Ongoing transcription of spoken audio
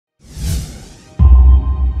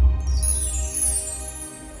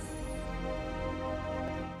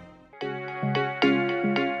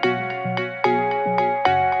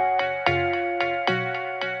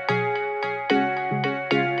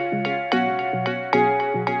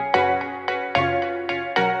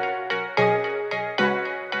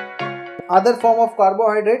other form of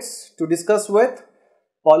carbohydrates to discuss with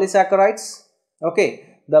polysaccharides.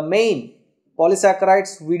 Okay, the main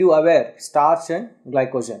polysaccharides we do aware, starch and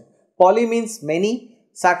glycogen. Poly means many,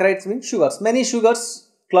 saccharides means sugars. Many sugars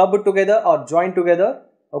clubbed together or joined together,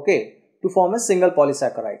 okay, to form a single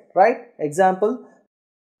polysaccharide, right? Example,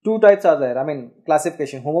 two types are there,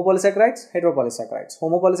 classification, homopolysaccharides, heteropolysaccharides.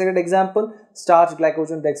 Homopolysaccharide example, starch,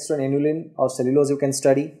 glycogen, dextrin, inulin or cellulose you can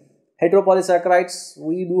study. Heteropolysaccharides,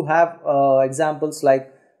 we do have examples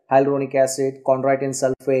like hyaluronic acid, chondroitin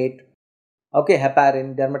sulfate, okay,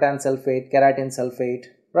 heparin, dermatan sulfate, keratin sulfate,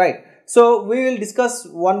 right? So we will discuss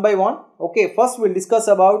one by one. Okay, first we will discuss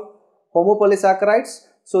about homopolysaccharides.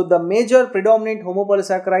 So the major predominant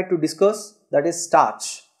homopolysaccharide to discuss, that is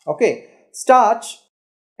starch. Okay, starch,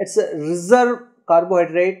 it's a reserve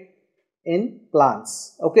carbohydrate in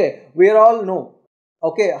plants. Okay, we all know,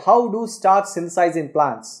 okay, how do starch synthesize in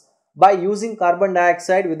plants? By using carbon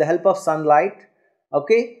dioxide with the help of sunlight,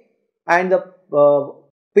 okay, and the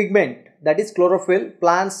pigment, that is chlorophyll,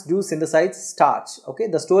 plants do synthesize starch. Okay,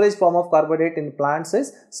 the storage form of carbohydrate in plants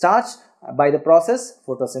is starch by the process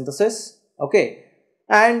photosynthesis. Okay,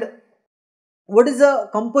 and what is the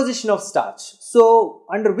composition of starch? So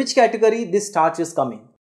under which category this starch is coming?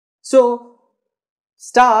 So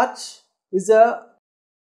starch is a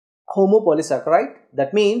homopolysaccharide.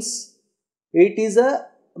 That means it is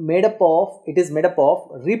made up of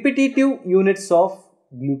repetitive units of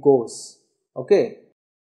glucose. Okay,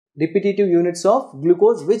 repetitive units of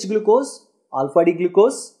glucose. Which glucose? Alpha D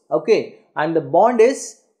glucose. Okay, and the bond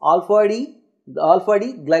is alpha D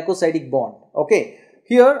glycosidic bond. Okay,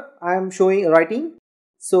 here I am writing.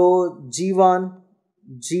 So G1,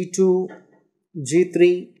 G2,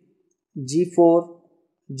 G3, G4,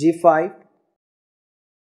 G5.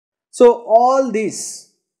 So all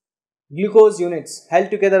these glucose units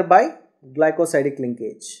held together by glycosidic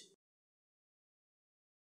linkage.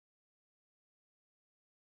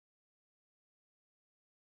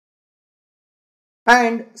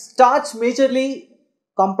 And starch majorly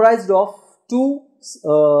comprised of two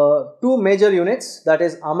major units, that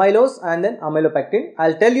is amylose and then amylopectin.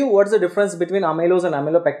 I'll tell you what's the difference between amylose and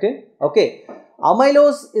amylopectin. Okay,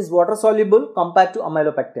 amylose is water soluble compared to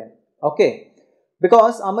amylopectin. Okay,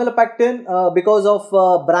 because amylopectin, because of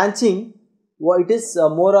branching, it is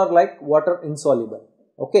more or like water insoluble.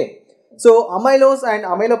 Okay, so amylose and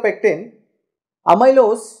amylopectin,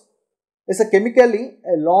 amylose is a chemically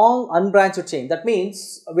a long unbranched chain. That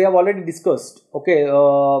means we have already discussed, okay,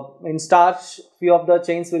 in starch few of the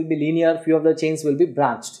chains will be linear, few of the chains will be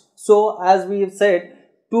branched. So as we have said,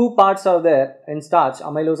 two parts are there in starch,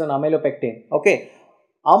 amylose and amylopectin. Okay,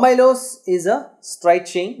 amylose is a straight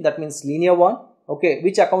chain, that means linear one, okay,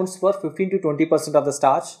 which accounts for 15 to 20% of the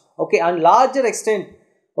starch. Okay, and larger extent,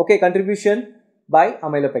 okay, contribution by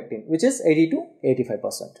amylopectin, which is 80 to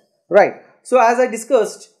 85%. Right. So as I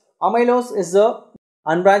discussed, amylose is the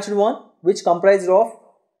unbranched one, which comprised of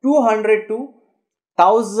 200 to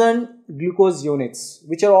 1000 glucose units,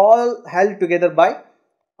 which are all held together by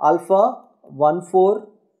alpha 1,4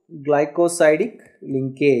 glycosidic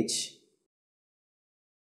linkage.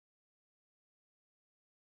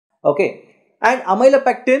 Okay, and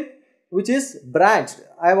amylopectin, which is branched.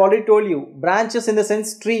 I have already told you, branches in the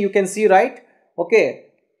sense tree, you can see, right? Okay,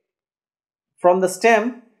 from the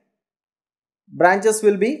stem, branches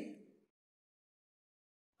will be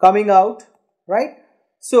coming out, right?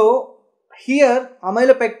 So here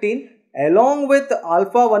amylopectin along with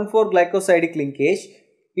alpha 1,4 glycosidic linkage,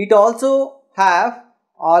 it also have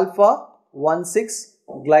alpha 1,6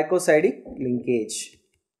 glycosidic linkage.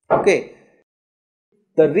 Okay,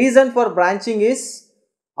 the reason for branching is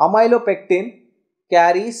amylopectin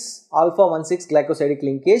carries alpha 1,6 glycosidic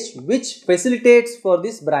linkage, which facilitates for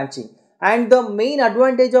this branching. And the main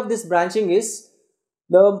advantage of this branching is,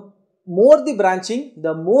 the more the branching,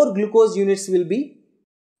 the more glucose units will be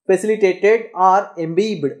facilitated or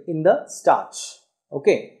imbibed in the starch.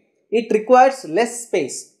 Okay, it requires less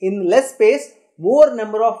space. In less space, more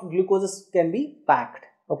number of glucoses can be packed.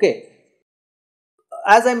 Okay,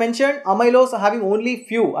 as I mentioned, amylose having only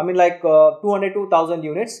few, 200 to 1000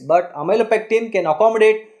 units, but amylopectin can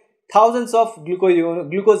accommodate thousands of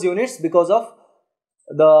glucose units because of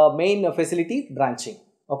the main facility branching.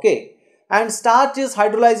 Okay, and starch is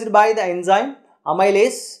hydrolyzed by the enzyme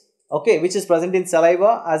amylase, okay, which is present in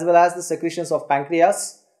saliva as well as the secretions of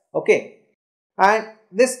pancreas. Okay, and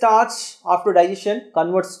this starch after digestion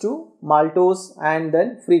converts to maltose and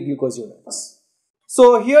then free glucose units.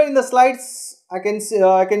 So here in the slides I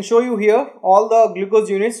can show you here all the glucose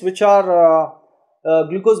units, which are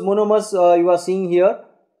glucose monomers you are seeing here.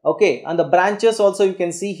 Okay, and the branches also you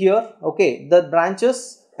can see here. Okay, the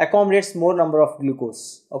branches accommodates more number of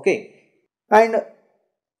glucose. Okay, and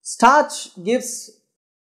starch gives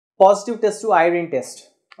positive test to iodine test.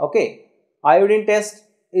 Okay, iodine test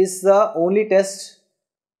is the only test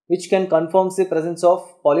which can confirm the presence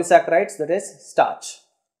of polysaccharides, that is starch.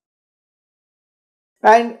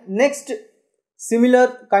 And next,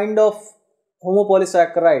 similar kind of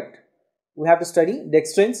homopolysaccharide we have to study,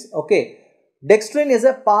 dextrins. Okay, dextrin is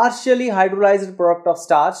a partially hydrolyzed product of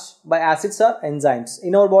starch by acids or enzymes.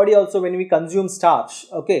 In our body also, when we consume starch,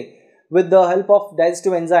 okay, with the help of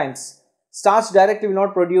digestive enzymes, starch directly will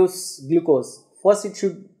not produce glucose. First it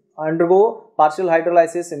should undergo partial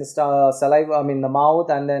hydrolysis in the saliva, the mouth,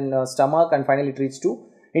 and then stomach, and finally it reaches to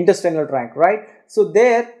intestinal tract, right? So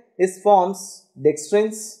there is forms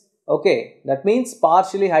dextrins. Okay, that means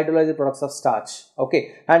partially hydrolyzed products of starch.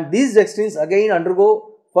 Okay, and these dextrins again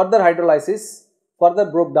undergo further hydrolysis,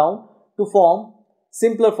 further broke down to form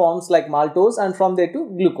simpler forms like maltose, and from there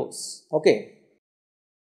to glucose. Okay,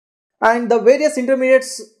 and the various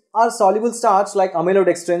intermediates are soluble starch like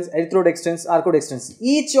amylodextrins, erythrodextrins, archodextrins.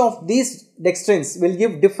 Each of these dextrins will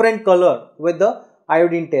give different color with the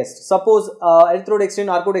iodine test. Suppose erythrodextrin,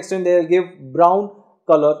 archodextrin, they will give brown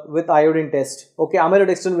color with iodine test. Okay,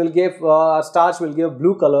 amylodextrin will give starch will give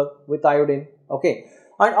blue color with iodine. Okay,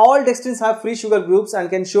 and all dextrins have free sugar groups and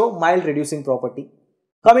can show mild reducing property.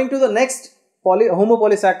 Coming to the next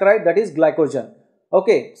homopolysaccharide, that is glycogen.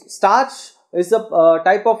 Okay, starch is a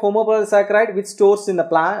type of homopolysaccharide which stores in the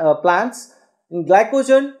plants. And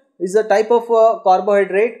glycogen is a type of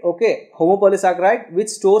carbohydrate, okay, homopolysaccharide which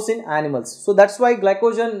stores in animals. So that's why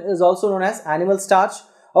glycogen is also known as animal starch.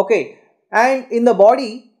 Okay, and in the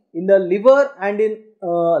body, in the liver and in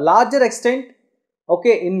larger extent,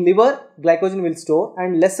 okay, in liver glycogen will store,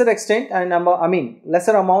 and lesser extent and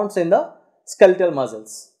lesser amounts in the skeletal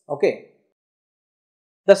muscles. Okay.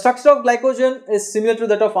 The structure of glycogen is similar to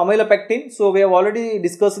that of amylopectin. So we have already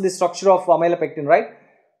discussed the structure of amylopectin, right?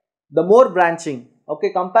 The more branching.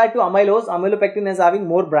 Okay, compared to amylose, amylopectin is having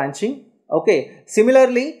more branching. Okay,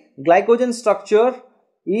 similarly, glycogen structure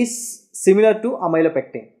is similar to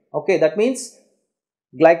amylopectin. Okay, that means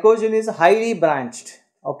glycogen is highly branched.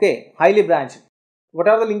 Okay, highly branched. What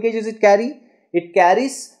are the linkages it carry? It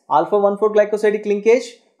carries alpha 1,4 glycosidic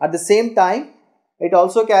linkage. At the same time, it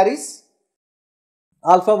also carries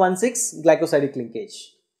alpha 1,6 glycosidic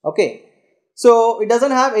linkage. Okay, so it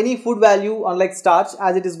doesn't have any food value unlike starch,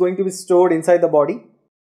 as it is going to be stored inside the body.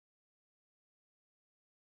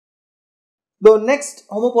 The next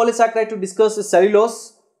homopolysaccharide to discuss is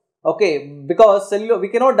cellulose. Okay, because we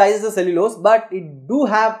cannot digest the cellulose, but it do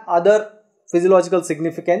have other physiological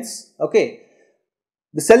significance. Okay,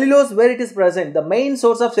 the cellulose, where it is present, the main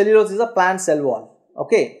source of cellulose is a plant cell wall.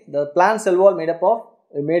 Okay, the plant cell wall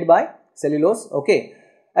made by cellulose. Okay,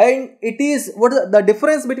 and it is, what is the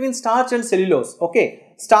difference between starch and cellulose?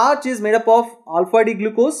 Okay, starch is made up of alpha D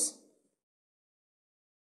glucose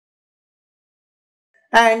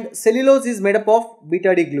and cellulose is made up of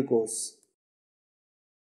beta D glucose.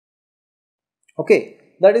 Okay,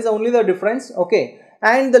 that is only the difference. Okay,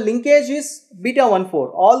 and the linkage is beta 1,4.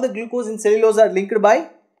 All the glucose in cellulose are linked by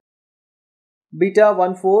beta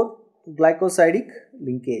 1,4 glycosidic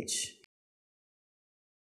linkage.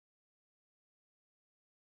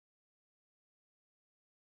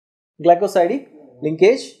 Glycosidic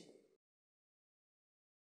linkage.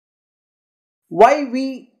 Why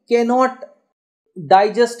we cannot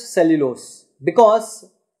digest cellulose? Because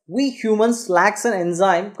we humans lacks an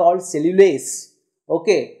enzyme called cellulase.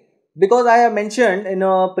 Okay, because I have mentioned in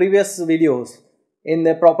previous videos in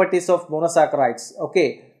the properties of monosaccharides.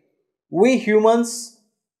 Okay, we humans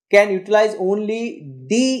can utilize only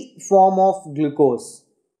D form of glucose.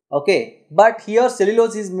 Okay, but here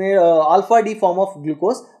cellulose is made alpha D form of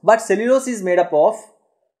glucose, but cellulose is made up of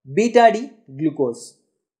beta D glucose.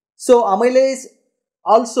 So amylase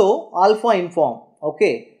also alpha in form.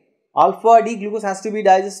 Okay, alpha D glucose has to be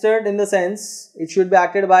digested, in the sense it should be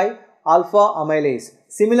acted by alpha amylase.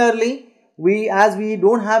 Similarly, as we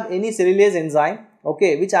don't have any cellulase enzyme,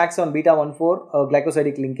 okay, which acts on beta 1,4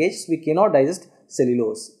 glycosidic linkage, we cannot digest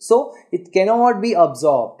cellulose. So it cannot be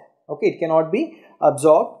absorbed. Okay, it cannot be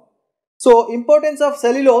absorbed. So importance of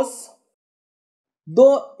cellulose,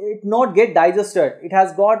 though it not get digested, it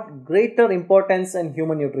has got greater importance in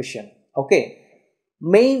human nutrition. Okay,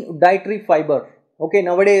 main dietary fiber. Okay,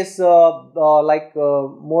 nowadays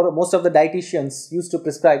most of the dietitians used to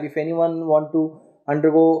prescribe, if anyone want to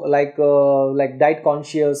undergo like diet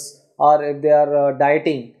conscious, or if they are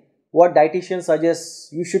dieting, what dietitian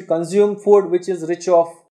suggests, you should consume food which is rich of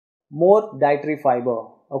more dietary fiber.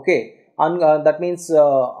 Okay, that means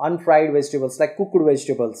unfried vegetables, like cooked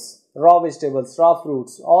vegetables. raw vegetables, raw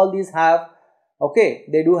fruits, all these have, okay,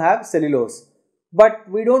 they do have cellulose. But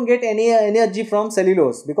we don't get any energy from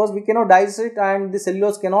cellulose because we cannot digest it and the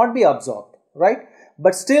cellulose cannot be absorbed, right?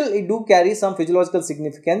 But still it do carry some physiological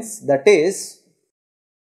significance, that is,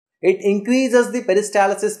 it increases the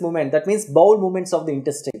peristalsis movement, that means bowel movements of the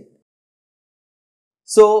intestine.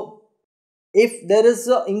 So if there is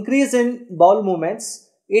an increase in bowel movements,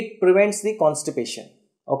 it prevents the constipation,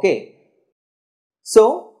 okay.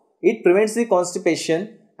 So it prevents the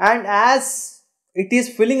constipation, and as it is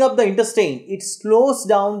filling up the intestine, it slows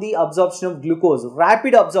down the absorption of glucose,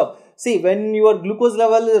 rapid absorb. See, when your glucose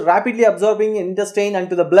level is rapidly absorbing in intestine and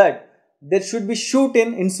to the blood, there should be shoot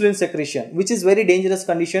in insulin secretion, which is very dangerous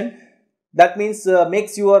condition. That means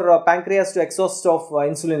makes your pancreas to exhaust of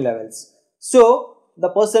insulin levels. So the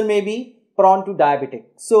person may be prone to diabetic.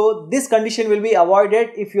 So this condition will be avoided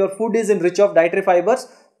if your food is rich of dietary fibers,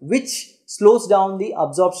 which slows down the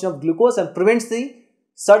absorption of glucose and prevents the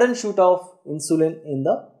sudden shoot of insulin in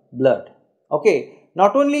the blood. Okay,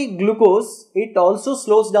 not only glucose, it also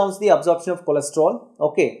slows down the absorption of cholesterol.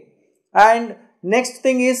 Okay, and next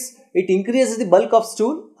thing is it increases the bulk of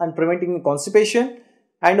stool and preventing constipation.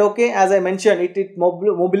 And okay, as I mentioned, it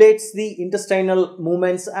mobilizes the intestinal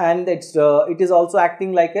movements, and it is also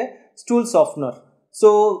acting like a stool softener.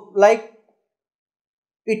 So like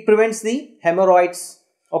it prevents the hemorrhoids,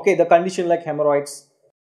 okay, the condition like hemorrhoids,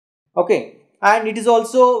 okay, and it is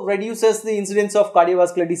also reduces the incidence of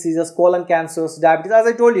cardiovascular diseases, colon cancers, diabetes. As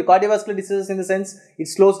I told you, cardiovascular diseases in the sense it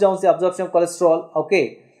slows down the absorption of cholesterol,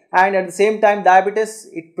 okay, and at the same time diabetes,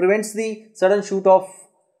 it prevents the sudden shoot of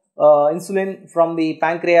insulin from the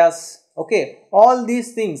pancreas, okay. All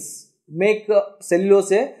these things make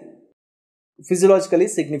cellulose a physiologically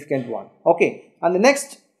significant one, okay. And the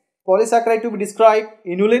next polysaccharide to be described,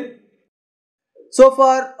 inulin. So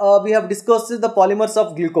far we have discussed the polymers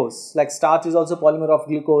of glucose, like starch is also polymer of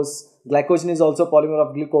glucose, glycogen is also polymer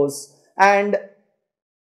of glucose, and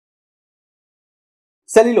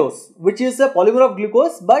cellulose, which is a polymer of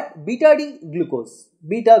glucose but beta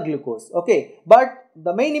glucose, okay. But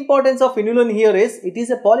the main importance of inulin here is it is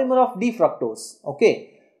a polymer of D-fructose,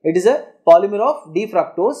 okay. It is a polymer of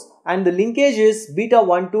D-fructose, and the linkage is beta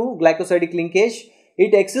 1,2 glycosidic linkage.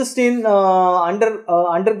 It exists in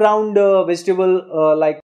underground vegetable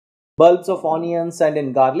like bulbs of onions and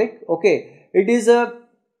in garlic, okay. It is a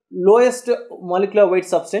lowest molecular weight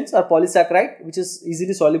substance or polysaccharide which is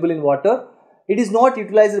easily soluble in water. It is not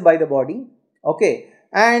utilized by the body, okay.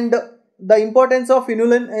 And the importance of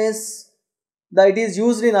inulin is that it is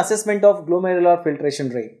used in assessment of glomerular filtration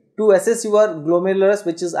rate, to assess your glomerulus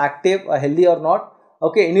which is active or healthy or not,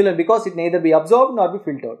 okay, inulin, because it neither be absorbed nor be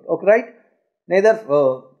filtered, okay, right,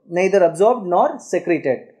 neither absorbed nor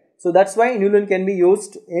secreted. So that's why inulin can be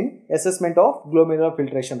used in assessment of glomerular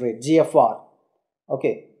filtration rate, GFR,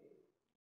 okay.